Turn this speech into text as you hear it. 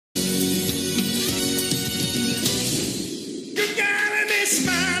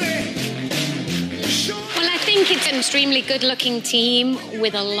an extremely good-looking team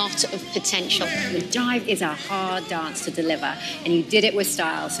with a lot of potential. The jive is a hard dance to deliver, and you did it with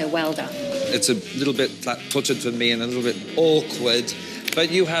style, so well done. It's a little bit flat-footed for me and a little bit awkward,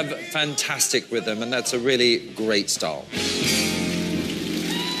 but you have fantastic rhythm, and that's a really great style.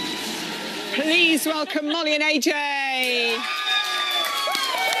 Please welcome Mollie and AJ.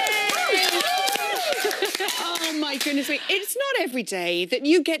 Oh, my goodness me. It's not every day that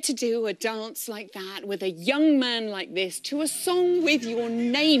you get to do a dance like that with a young man like this to a song with your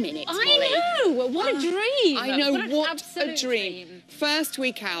name in it, Mollie. I know! What a dream! I know, what a dream. First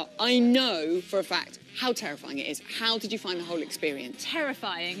week out, I know for a fact how terrifying it is. How did you find the whole experience?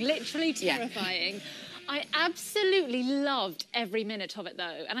 Terrifying, literally terrifying. Yeah. I absolutely loved every minute of it,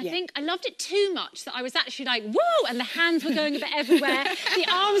 though. And I think I loved it too much that I was actually like, whoa! And the hands were going a bit everywhere. The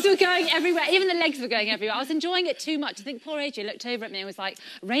arms were going everywhere. Even the legs were going everywhere. I was enjoying it too much. I think poor AJ looked over at me and was like,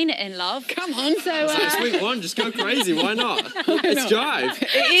 rein it in, love. Come on. So it's week one. Just go crazy. Why not? It's jive.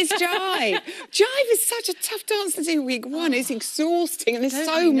 It is jive. Jive is such a tough dance to do week one. It's exhausting. And there's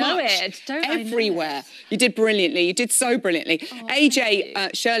so much everywhere. You did brilliantly. You did so brilliantly.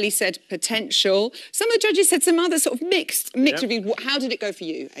 AJ, Shirley said potential. Some of the judges said some other sort of mixed reviews. How did it go for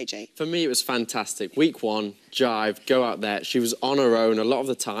you, AJ? For me, it was fantastic. Week one, jive, go out there. She was on her own a lot of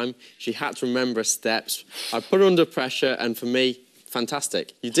the time. She had to remember her steps. I put her under pressure, and for me,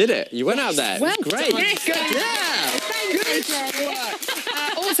 fantastic. You did it. You went out there. Well, it was great. Good work.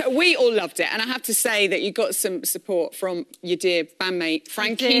 Also, we all loved it, and I have to say that you got some support from your dear bandmate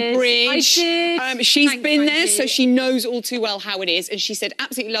Frankie Bridge. I did. She's been there, so she knows all too well how it is, and she said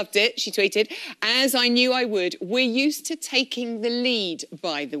absolutely loved it. She tweeted, "As I knew I would. We're used to taking the lead,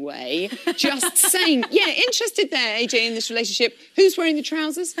 by the way." Just saying. Yeah, interested there, AJ, in this relationship. Who's wearing the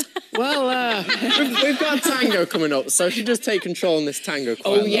trousers? Well, we've got a tango coming up, so she does take control in this tango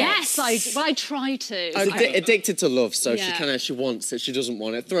quite a lot. Yes, I try to. Addicted to love, so she wants it, she doesn't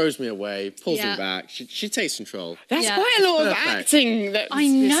want it, throws me away, pulls me back. She takes control. That's quite a lot of acting. I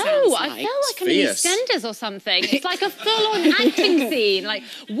know. I feel like I'm in EastEnders or something. It's like a full-on acting scene, like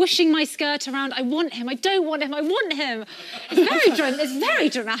whooshing my skirt around. I want him. I don't want him. I want him. It's very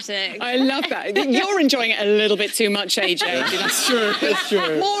dramatic. I love that. You're enjoying it a little bit too much, AJ. That's true. That's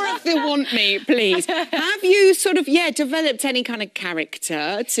true. More of the want me, please. Have you sort of developed any kind of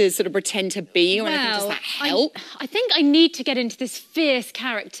character to sort of pretend to be, or anything? Does that help? I think I need to get into this fierce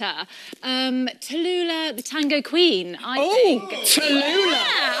character. Tallulah, the Tango Queen, I think.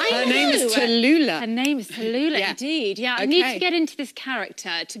 Tallulah! Yeah, Her name is Tallulah. Her name is Tallulah, indeed. Yeah, I need to get into this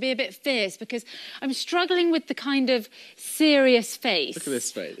character to be a bit fierce because I'm struggling with the kind of serious face. Look at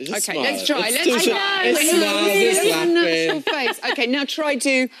this face. Okay, let's try. It's laughing. Face. Okay, now try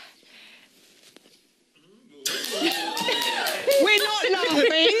to... We're not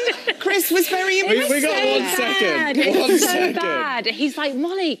laughing. Chris was very impressed. We got 1 second. It's so bad. He's like,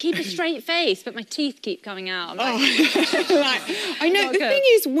 Mollie, keep a straight face, but my teeth keep coming out. I'm like, I know. The thing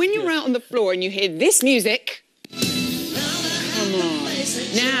is, when you're out on the floor and you hear this music, come on.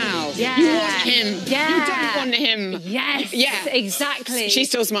 Now, you want him. Yeah. You don't want him. Yes. Yeah. Exactly. She's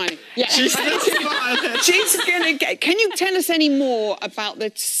still smiling. Yeah. She's still smiling. She's going to get... Can you tell us any more about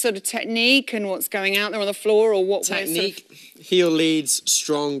the sort of technique and what's going out there on the floor, or what... Technique, heel leads,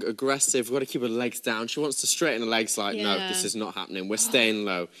 strong, aggressive. We've got to keep her legs down. She wants to straighten her legs like, no, this is not happening. We're staying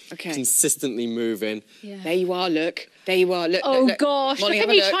low. Okay. Consistently moving. Yeah. There you are, look. There you are, look. Oh, look. gosh, Mollie, look at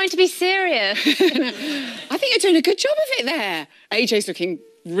me trying to be serious. I think you're doing a good job of it there. AJ's looking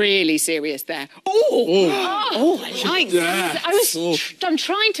really serious there. I like that. I'm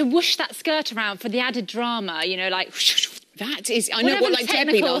trying to whoosh that skirt around for the added drama, you know, like... That is... I know what, like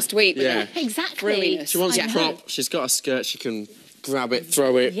Debbie last week. Yeah. Exactly. She wants a prop. She's got a skirt. She can grab it,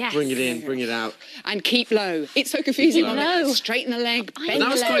 throw it, bring it in, bring it out. And keep low. It's so confusing. Straighten the leg, bend That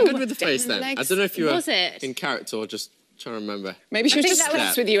was quite good with the face then. I don't know if you were in character or just... trying to remember. Maybe she was just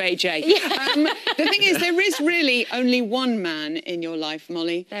obsessed with you, AJ. The thing is, there is really only one man in your life,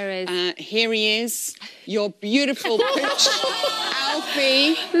 Mollie. There is. Here he is, your beautiful pooch,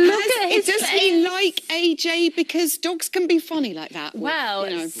 Alfie. Look at his Does he like AJ? Because dogs can be funny like that. Well,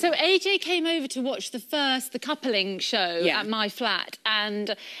 so AJ came over to watch the coupling show at my flat,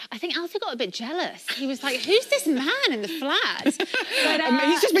 and I think Alfie got a bit jealous. He was like, who's this man in the flat? But,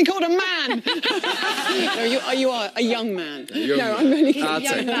 he's just been called a man. No, you are a young man. I'm really kidding.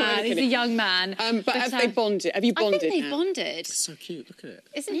 He's a young man. He's a young man. But have they bonded? Have you bonded? I think they bonded. It's so cute. Look at it.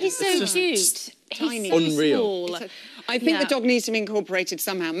 Isn't he so cute? Tiny. He's so unreal. Small. I think the dog needs to be incorporated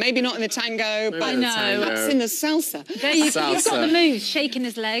somehow. Maybe not in the tango, but perhaps in the salsa. There you go. He's got the moves, shaking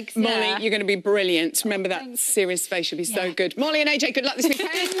his legs. Mollie, you're going to be brilliant. Remember that serious face. You'll be so good. Mollie and AJ, good luck this weekend.